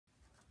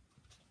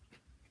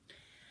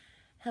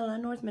Hello,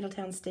 North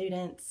Middletown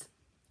students.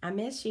 I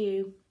miss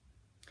you.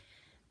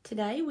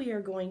 Today we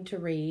are going to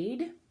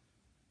read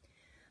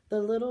The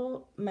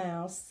Little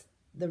Mouse,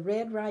 The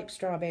Red Ripe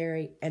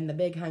Strawberry, and The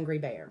Big Hungry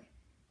Bear.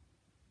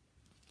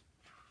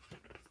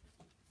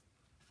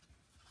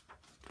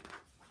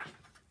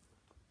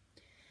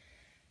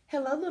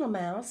 Hello, little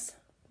mouse.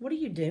 What are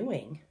you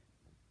doing?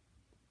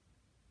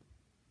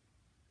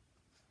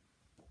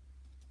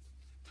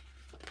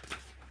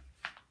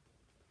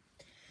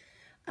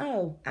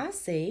 Oh, I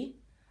see.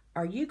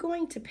 Are you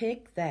going to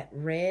pick that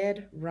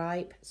red,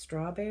 ripe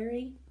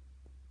strawberry?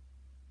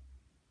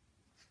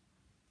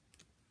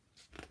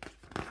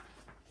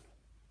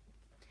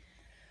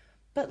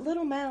 But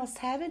little mouse,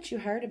 haven't you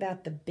heard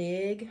about the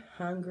big,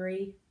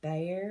 hungry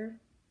bear?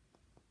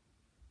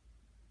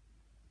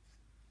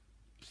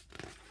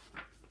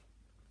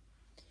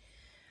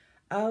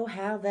 Oh,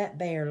 how that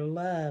bear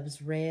loves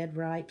red,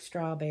 ripe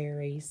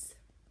strawberries.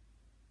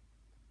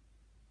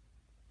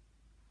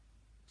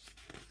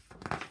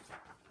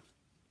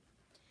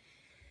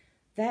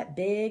 That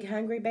big,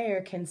 hungry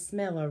bear can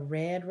smell a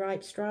red,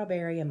 ripe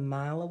strawberry a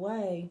mile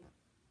away.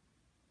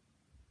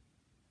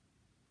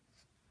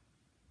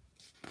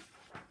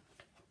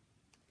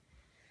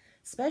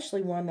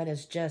 Especially one that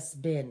has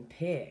just been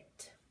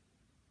picked.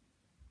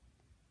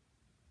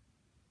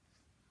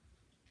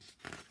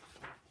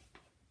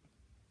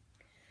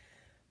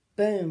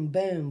 Boom,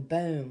 boom,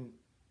 boom.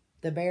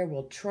 The bear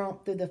will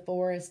tromp through the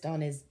forest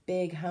on his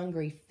big,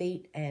 hungry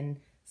feet and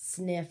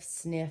sniff,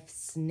 sniff,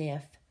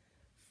 sniff.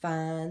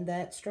 Find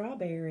that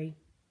strawberry.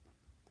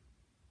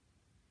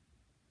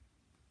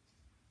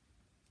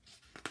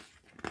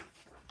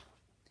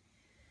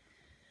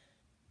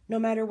 No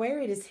matter where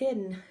it is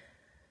hidden,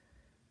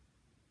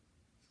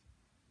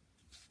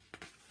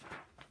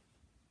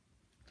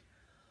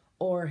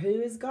 or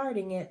who is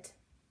guarding it,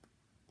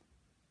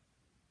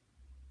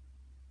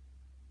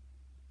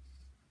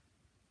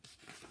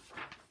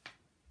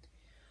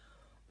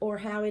 or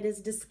how it is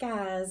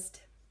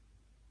disguised.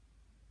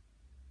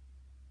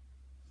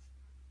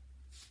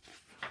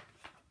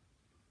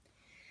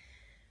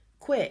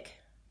 Quick,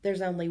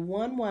 there's only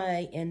one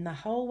way in the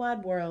whole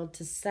wide world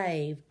to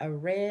save a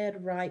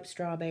red, ripe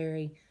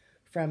strawberry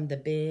from the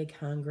big,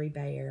 hungry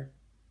bear.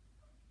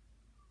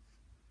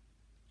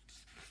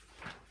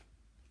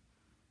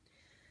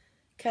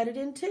 Cut it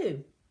in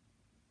two.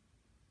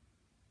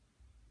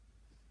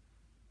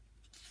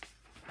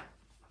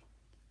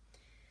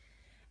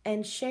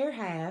 And share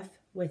half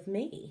with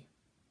me.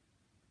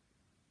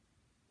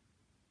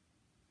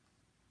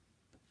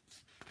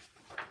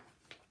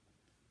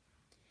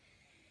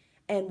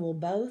 And we'll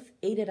both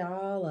eat it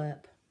all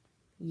up.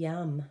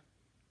 Yum.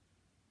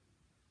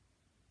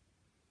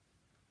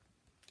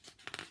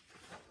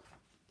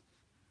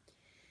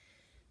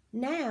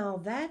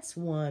 Now that's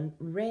one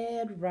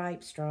red,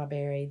 ripe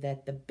strawberry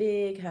that the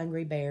big,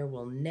 hungry bear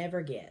will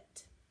never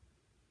get.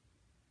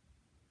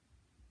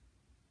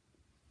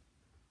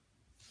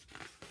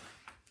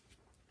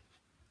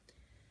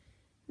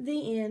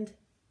 The end.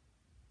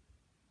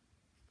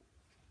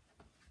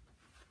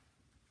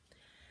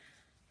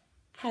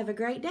 Have a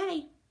great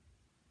day.